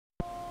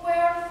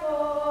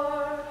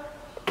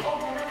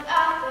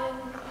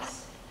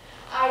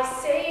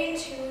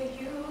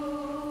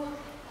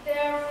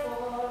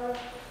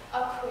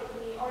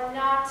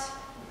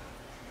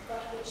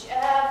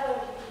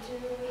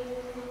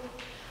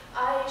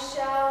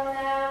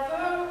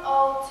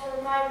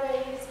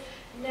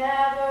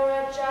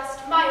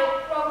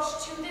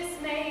approach to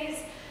this maze,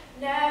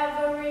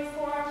 never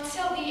reformed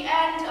till the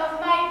end of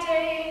my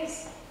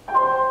days.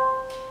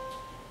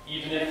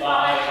 Even if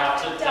I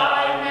have to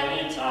die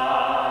many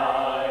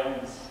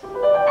times.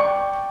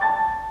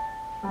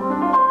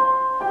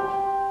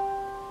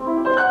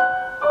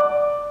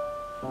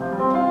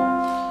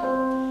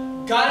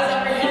 God is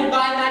apprehended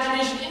by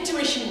imagination,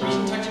 intuition,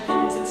 reason, touch,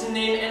 opinion, sense, and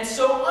name, and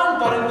so on.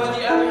 But on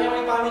the other hand,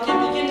 we find we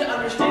can begin to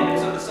understand it,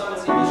 so the sum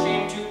is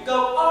ashamed to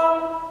go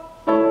on.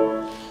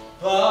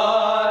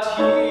 But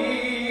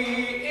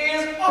he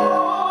is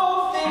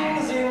all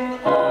things in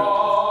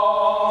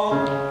all,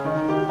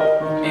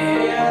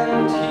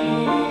 and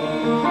he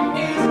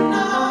is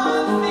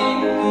nothing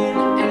in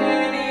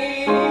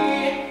any.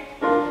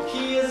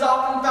 He is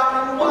often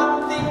found in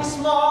one thing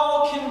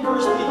small,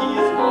 conversely he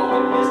is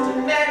often missed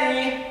in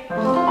many.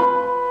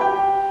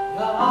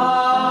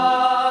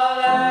 God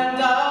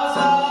endows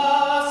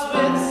us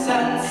with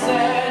sense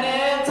and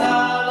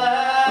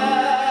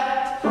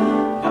intellect.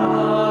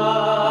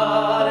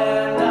 God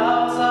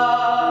endows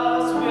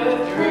us with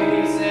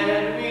grace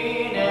and we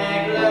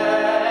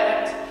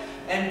neglect.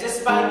 And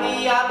despite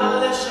the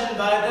abolition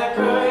by the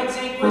Croyd's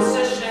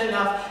Inquisition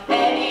of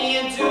any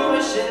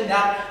intuition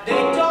that they